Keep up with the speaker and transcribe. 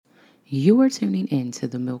You are tuning in to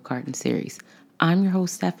the Milk Carton series. I'm your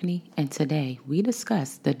host, Stephanie, and today we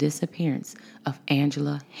discuss the disappearance of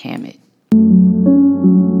Angela Hammond.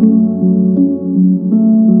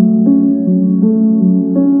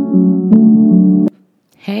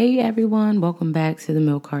 Hey everyone, welcome back to the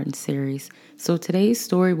Milk Carton series. So today's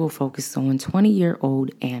story will focus on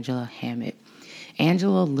 20-year-old Angela Hammond.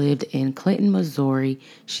 Angela lived in Clinton, Missouri.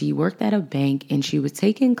 She worked at a bank and she was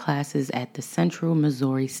taking classes at the Central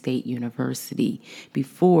Missouri State University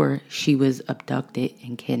before she was abducted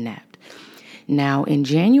and kidnapped. Now, in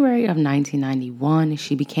January of 1991,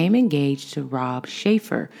 she became engaged to Rob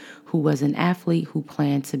Schaefer, who was an athlete who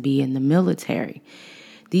planned to be in the military.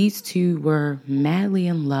 These two were madly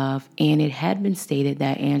in love, and it had been stated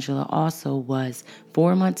that Angela also was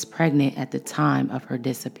 4 months pregnant at the time of her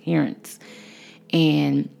disappearance.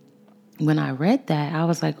 And when I read that, I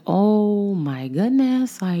was like, oh my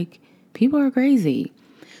goodness, like people are crazy.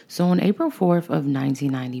 So on April 4th of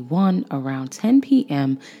 1991, around 10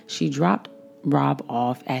 p.m., she dropped Rob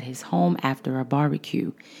off at his home after a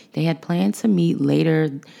barbecue. They had planned to meet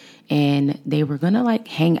later and they were going to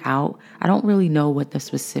hang out. I don't really know what the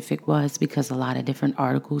specific was because a lot of different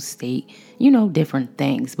articles state, different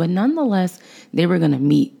things. But nonetheless, they were going to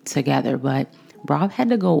meet together. But Rob had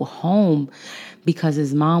to go home because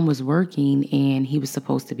his mom was working and he was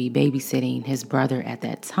supposed to be babysitting his brother at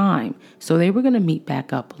that time. So they were going to meet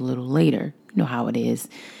back up a little later. You know how it is.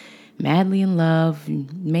 Madly in love, you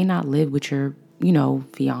may not live with your,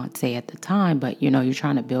 fiance at the time, but, you're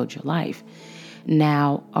trying to build your life.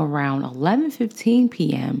 Now, around 11:15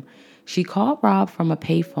 p.m., she called Rob from a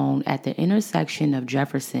payphone at the intersection of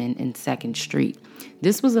Jefferson and 2nd Street.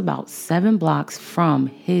 This was about 7 blocks from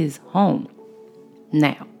his home.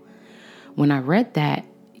 Now, when I read that,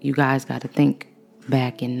 you guys got to think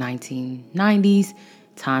back in 1990s,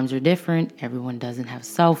 times are different. Everyone doesn't have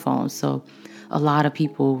cell phones. So a lot of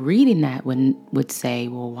people reading that would say,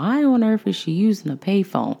 well, why on earth is she using a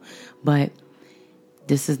payphone? But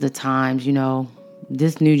this is the times,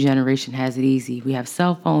 this new generation has it easy. We have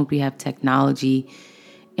cell phones, we have technology,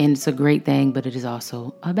 and it's a great thing, but it is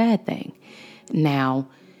also a bad thing. Now,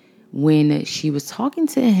 when she was talking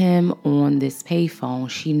to him on this payphone,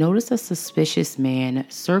 she noticed a suspicious man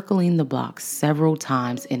circling the block several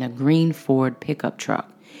times in a green Ford pickup truck.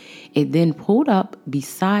 It then pulled up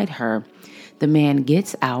beside her. The man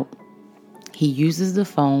gets out. He uses the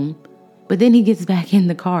phone, but then he gets back in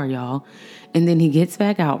the car, y'all. And then he gets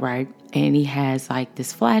back out, right? And he has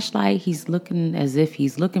this flashlight. He's looking as if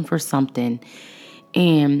he's looking for something.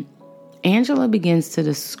 And Angela begins to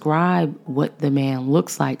describe what the man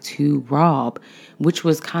looks like to Rob, which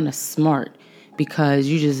was kind of smart because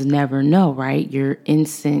you just never know, right? Your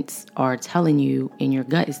instincts are telling you and your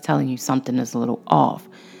gut is telling you something is a little off.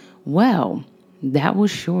 Well, that will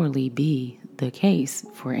surely be the case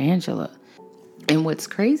for Angela. And what's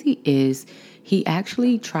crazy is he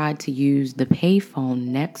actually tried to use the payphone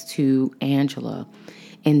next to Angela.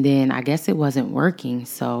 And then I guess it wasn't working.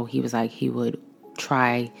 So he was like, he would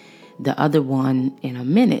try the other one in a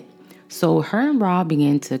minute. So her and Rob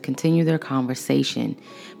began to continue their conversation.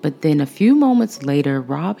 But then a few moments later,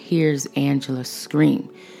 Rob hears Angela scream.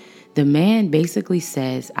 The man basically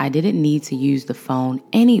says, I didn't need to use the phone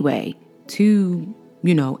anyway to,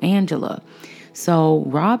 Angela. So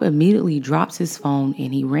Rob immediately drops his phone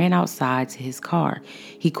and he ran outside to his car.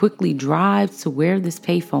 He quickly drives to where this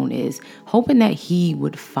payphone is, hoping that he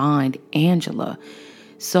would find Angela.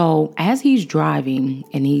 So as he's driving,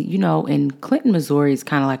 and he, in Clinton, Missouri is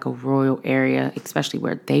kind of like a rural area, especially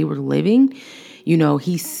where they were living,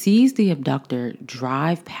 he sees the abductor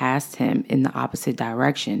drive past him in the opposite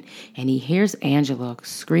direction, and he hears Angela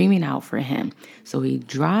screaming out for him. So he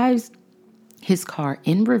drives his car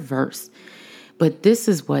in reverse. But this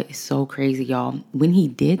is what is so crazy, y'all. When he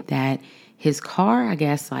did that, his car, I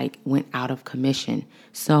guess, went out of commission.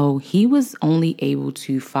 So he was only able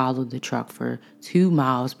to follow the truck for 2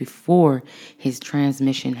 miles before his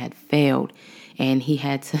transmission had failed. And he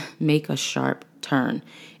had to make a sharp turn.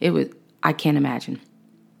 I can't imagine.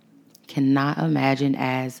 Cannot imagine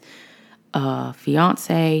as a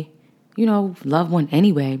fiance, loved one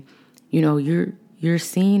anyway. You're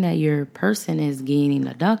seeing that your person is getting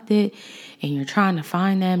abducted and you're trying to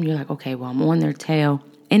find them. You're like, okay, well, I'm on their tail.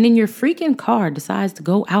 And then your freaking car decides to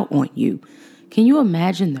go out on you. Can you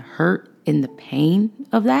imagine the hurt and the pain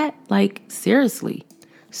of that? Seriously.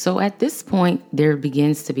 So at this point, there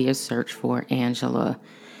begins to be a search for Angela.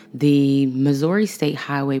 The Missouri State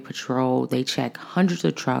Highway Patrol, they check hundreds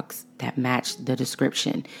of trucks that matched the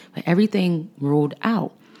description, but everything ruled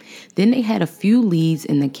out. Then they had a few leads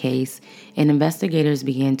in the case, and investigators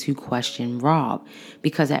began to question Rob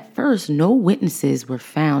because at first no witnesses were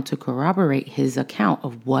found to corroborate his account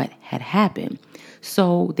of what had happened.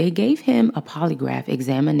 So they gave him a polygraph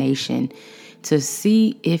examination to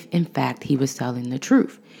see if in fact he was telling the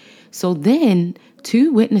truth. So then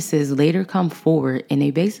 2 witnesses later come forward and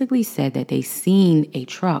they basically said that they seen a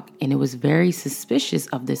truck and it was very suspicious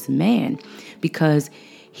of this man because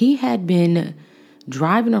he had been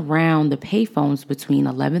driving around the payphones between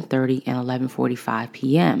 11:30 and 11:45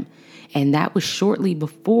 p.m. And that was shortly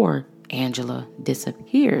before Angela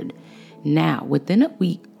disappeared. Now, within a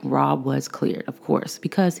week, Rob was cleared, of course,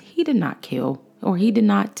 because he did not kill or he did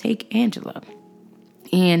not take Angela.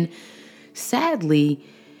 And sadly,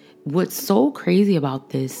 what's so crazy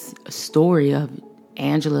about this story of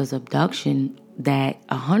Angela's abduction, that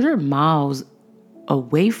 100 miles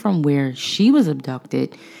away from where she was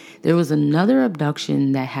abducted, there was another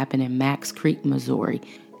abduction that happened in Max Creek, Missouri.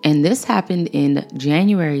 And this happened in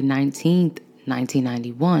January 19th,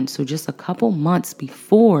 1991. So just a couple months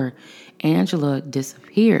before Angela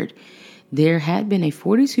disappeared. There had been a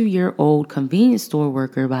 42-year-old convenience store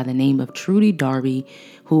worker by the name of Trudy Darby,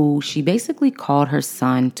 who she basically called her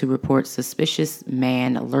son to report suspicious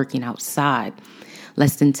man lurking outside.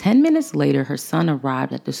 Less than 10 minutes later, her son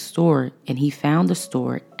arrived at the store and he found the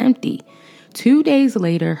store empty. 2 days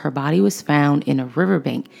later, her body was found in a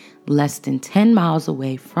riverbank less than 10 miles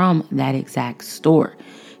away from that exact store.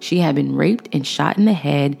 She had been raped and shot in the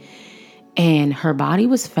head, and her body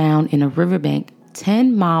was found in a riverbank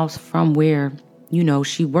 10 miles from where,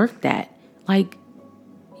 she worked at. Like,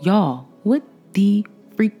 y'all, what the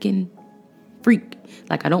freaking freak?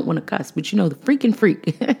 Like, I don't want to cuss, but the freaking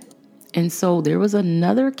freak. And so there was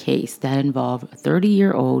another case that involved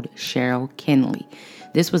 30-year-old Cheryl Kinley.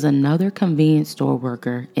 This was another convenience store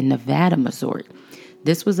worker in Nevada, Missouri.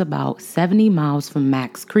 This was about 70 miles from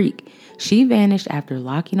Max Creek. She vanished after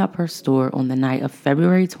locking up her store on the night of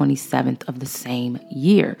February 27th of the same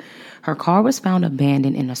year. Her car was found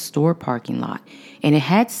abandoned in a store parking lot, and it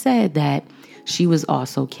had said that she was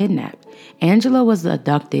also kidnapped. Angela was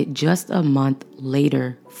abducted just a month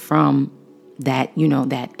later from that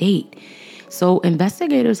date. So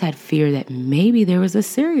investigators had fear that maybe there was a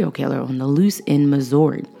serial killer on the loose in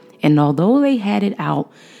Missouri. And although they had it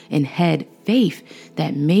out and had faith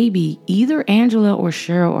that maybe either Angela or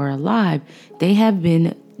Cheryl are alive, they have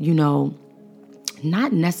been,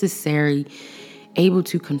 not necessarily able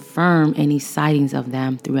to confirm any sightings of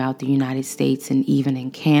them throughout the United States and even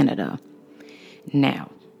in Canada.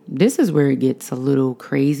 Now, this is where it gets a little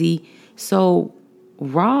crazy. So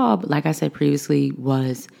Rob, like I said previously,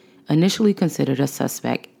 was initially considered a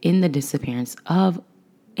suspect in the disappearance of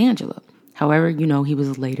Angela. However, he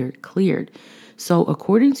was later cleared. So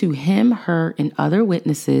according to him, her, and other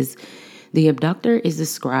witnesses, the abductor is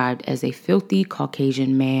described as a filthy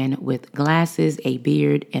Caucasian man with glasses, a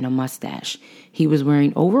beard, and a mustache. He was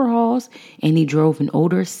wearing overalls, and he drove an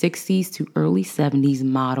older 60s to early 70s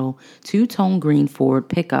model 2-tone green Ford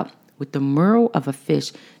pickup with the mural of a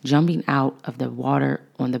fish jumping out of the water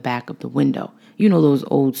on the back of the window. Those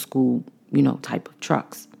old school, type of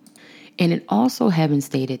trucks. And it also had been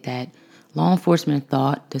stated that law enforcement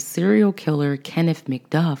thought the serial killer Kenneth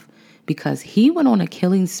McDuff, because he went on a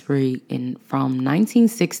killing spree from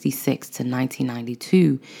 1966 to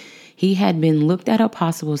 1992. He had been looked at a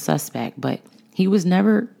possible suspect, but he was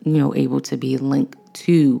never, able to be linked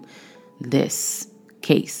to this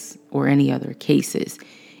case or any other cases,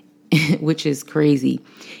 which is crazy.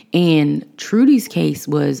 And Trudy's case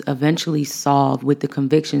was eventually solved with the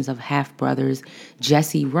convictions of half-brothers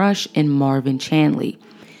Jesse Rush and Marvin Chanley.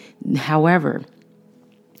 However,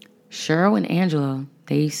 Cheryl and Angela,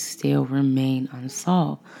 they still remain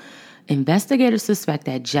unsolved. Investigators suspect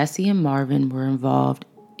that Jesse and Marvin were involved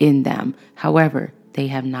in them. However, they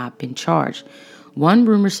have not been charged. One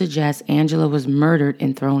rumor suggests Angela was murdered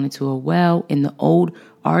and thrown into a well in the old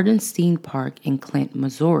Ardenstein Park in Clinton,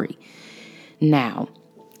 Missouri. Now,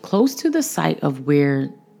 close to the site of where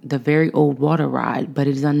the very old water ride, but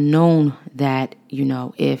it is unknown that,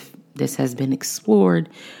 if this has been explored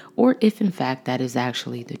or if in fact that is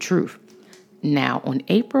actually the truth. Now, on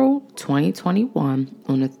April 2021,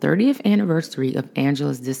 on the 30th anniversary of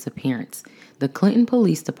Angela's disappearance, the Clinton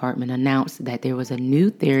Police Department announced that there was a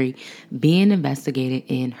new theory being investigated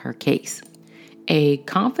in her case. A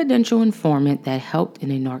confidential informant that helped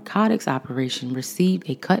in a narcotics operation received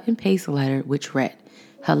a cut and paste letter which read,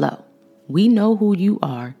 "Hello, we know who you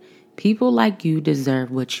are. People like you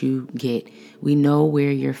deserve what you get. We know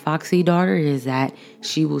where your foxy daughter is at.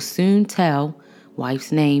 She will soon tell,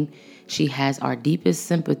 wife's name. She has our deepest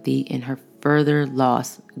sympathy in her further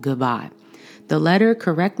loss. Goodbye. The letter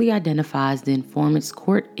correctly identifies the informant's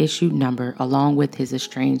court-issued number along with his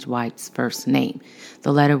estranged wife's first name.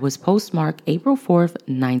 The letter was postmarked April 4th,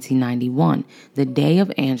 1991, the day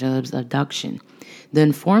of Angela's abduction. The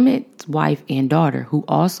informant's wife and daughter, who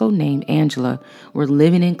also named Angela, were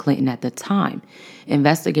living in Clinton at the time.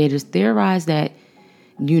 Investigators theorized that,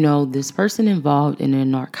 this person involved in a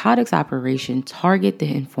narcotics operation targeted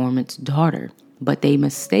the informant's daughter, but they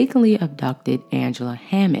mistakenly abducted Angela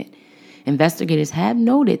Hammond. Investigators have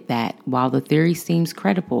noted that while the theory seems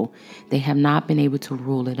credible, they have not been able to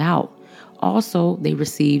rule it out. Also, they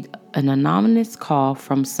received an anonymous call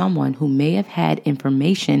from someone who may have had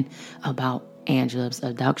information about Angela's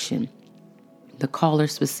abduction. The caller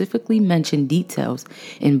specifically mentioned details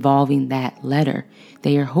involving that letter.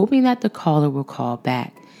 They are hoping that the caller will call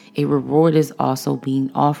back. A reward is also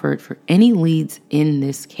being offered for any leads in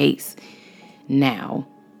this case. Now,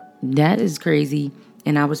 that is crazy.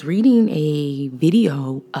 And I was reading a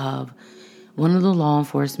video of one of the law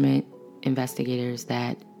enforcement investigators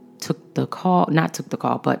that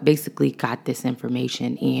but basically got this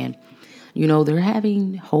information. And, they're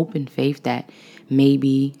having hope and faith that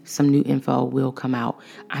maybe some new info will come out.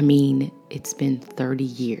 I mean, it's been 30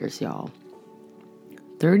 years, y'all.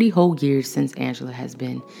 30 whole years since Angela has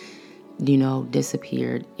been,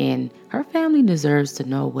 disappeared. And her family deserves to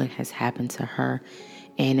know what has happened to her.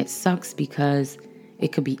 And it sucks because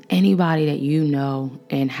it could be anybody that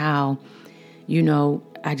and how,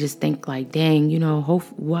 I just think like, dang,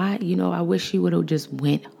 I wish she would have just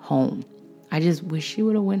went home. I just wish she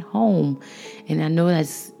would have went home. And I know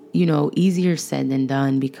that's, easier said than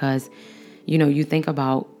done because, you think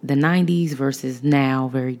about the 90s versus now,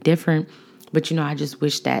 very different. But, I just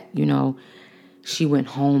wish that, she went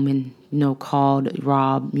home and, called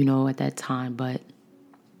Rob, at that time. But,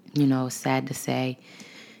 sad to say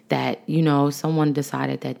that, someone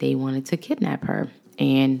decided that they wanted to kidnap her.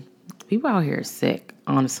 And people out here are sick,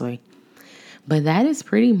 honestly. But that is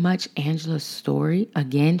pretty much Angela's story.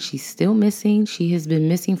 Again, she's still missing. She has been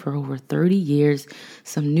missing for over 30 years.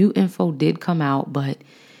 Some new info did come out, but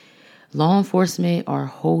law enforcement are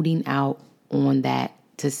holding out on that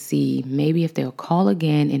to see maybe if they'll call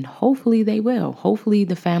again, and hopefully they will. Hopefully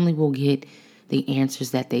the family will get the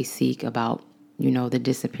answers that they seek about, the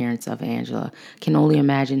disappearance of Angela. Can only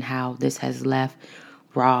imagine how this has left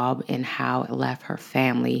Rob and how it left her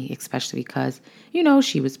family, especially because,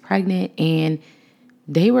 she was pregnant and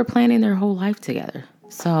they were planning their whole life together.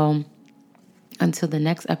 So until the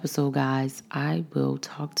next episode, guys, I will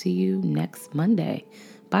talk to you next Monday.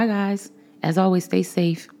 Bye, guys. As always, stay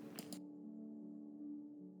safe.